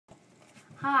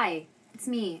Hi, it's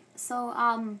me.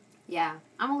 Yeah,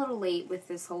 I'm a little late with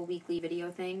this whole weekly video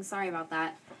thing. Sorry about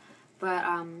that. But,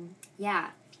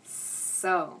 yeah.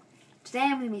 So, today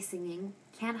I'm going to be singing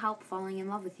Can't Help Falling in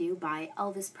Love with You by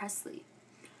Elvis Presley.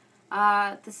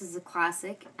 This is a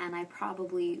classic, and I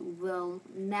probably will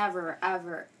never,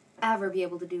 ever, ever be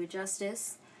able to do it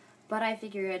justice, but I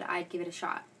figured I'd give it a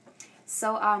shot.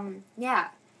 So, yeah.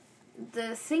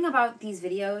 The thing about these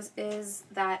videos is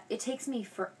that it takes me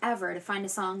forever to find a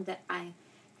song that I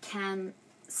can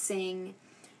sing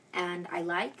and I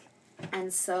like.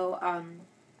 And so,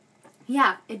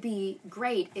 yeah, it'd be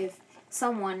great if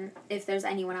there's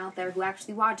anyone out there who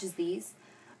actually watches these,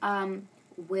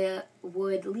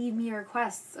 would leave me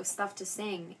requests of stuff to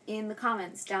sing in the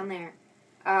comments down there.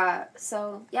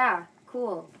 So, yeah,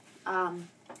 cool. I'll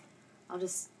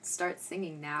just start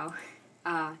singing now.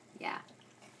 Yeah.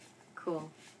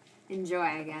 Cool. Enjoy,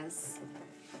 I guess.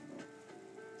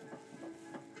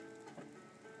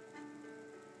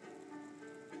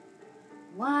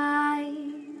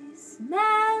 Wise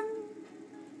men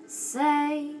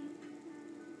say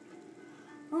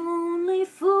only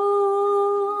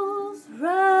fools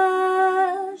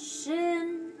rush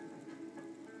in,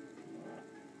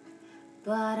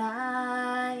 but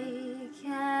I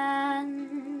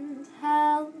can't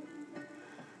help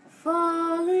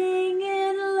falling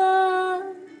in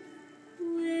love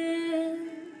with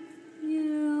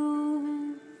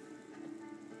you.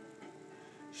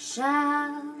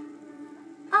 Shall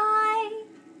I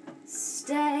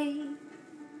stay?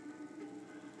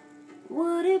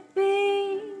 Would it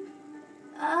be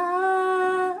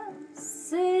a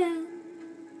sin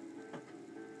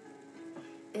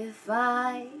if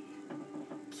I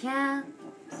can't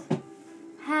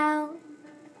help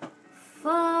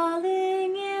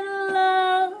falling in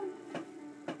love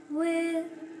with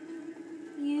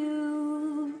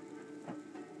you?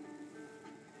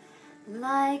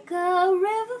 Like a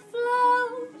river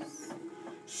flows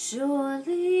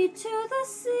surely to the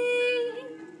sea,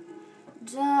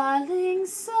 darling,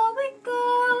 so it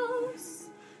goes.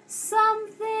 Some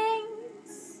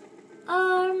things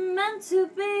are meant to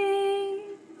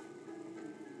be.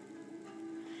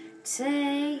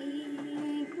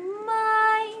 Take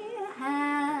my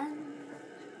hand,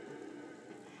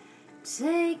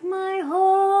 take my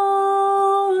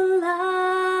whole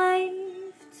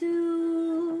life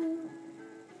too,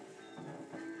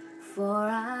 for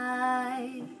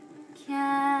I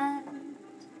can't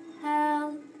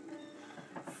help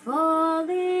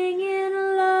falling in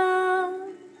love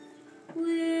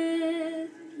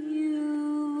with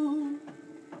you.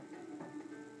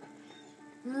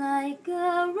 Like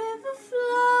a river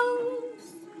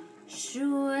flows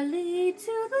surely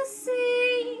to the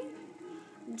sea,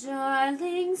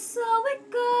 darling, so it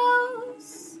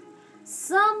goes.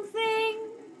 Some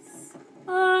things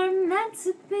are meant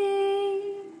to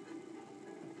be.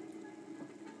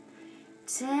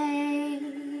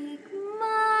 Take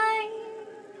my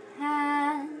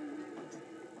hand,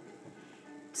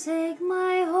 take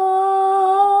my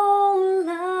whole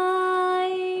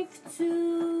life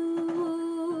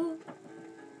too,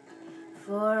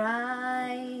 for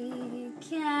I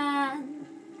can't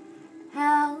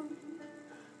help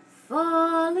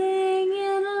falling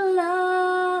in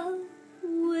love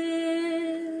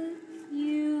with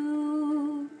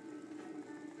you.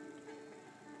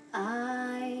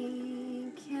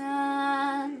 I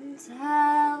can't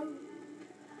help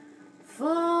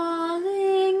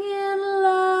falling in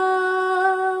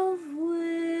love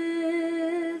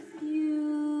with you.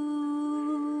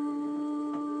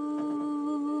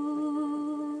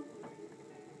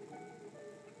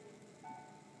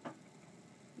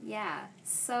 Yeah,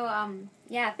 so,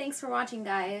 yeah, thanks for watching,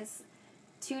 guys.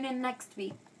 Tune in next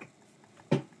week.